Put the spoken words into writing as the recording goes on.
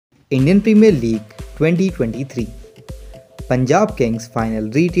Indian Premier League 2023. Punjab Kings final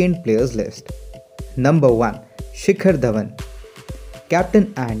retained players list. Number 1. Shikhar Dhawan,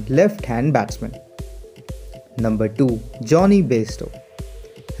 captain and left-hand batsman. Number 2. Johnny Bairstow,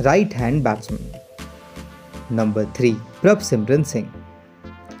 right-hand batsman. Number 3. Prabhsimran Singh,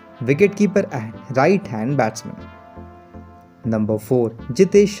 wicketkeeper and right-hand batsman. Number 4.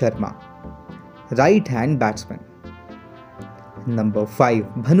 Jitesh Sharma, right-hand batsman. Number 5.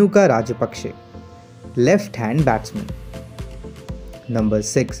 Bhanuka Rajapakse, left-hand batsman. Number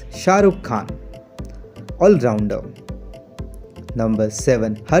 6. Shah Rukh Khan, all-rounder. Number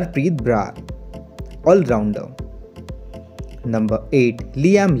 7. Harpreet Brar, all-rounder. Number 8.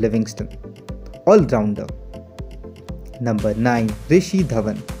 Liam Livingstone, all-rounder. Number 9. Rishi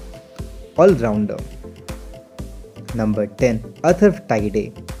Dhawan, all-rounder. Number 10. Atharv Taide,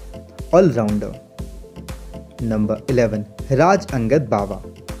 all-rounder. Number 11. Raj Angad Bawa,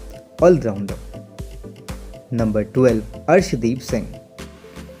 all-rounder. Number 12. Arshdeep Singh,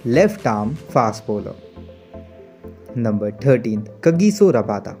 left-arm fast bowler. Number 13. Kagiso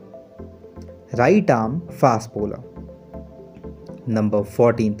Rabada, right-arm fast bowler. Number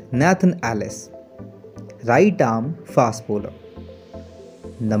 14. Nathan Ellis, right-arm fast bowler.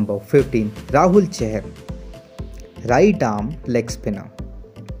 Number 15. Rahul Chahar, right-arm leg spinner.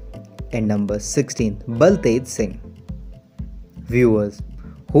 And number 16. Baltej Singh. Viewers,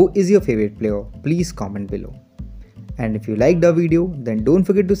 who is your favorite player? Please comment below. And if you liked the video, then don't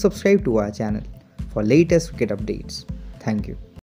forget to subscribe to our channel for latest cricket updates. Thank you.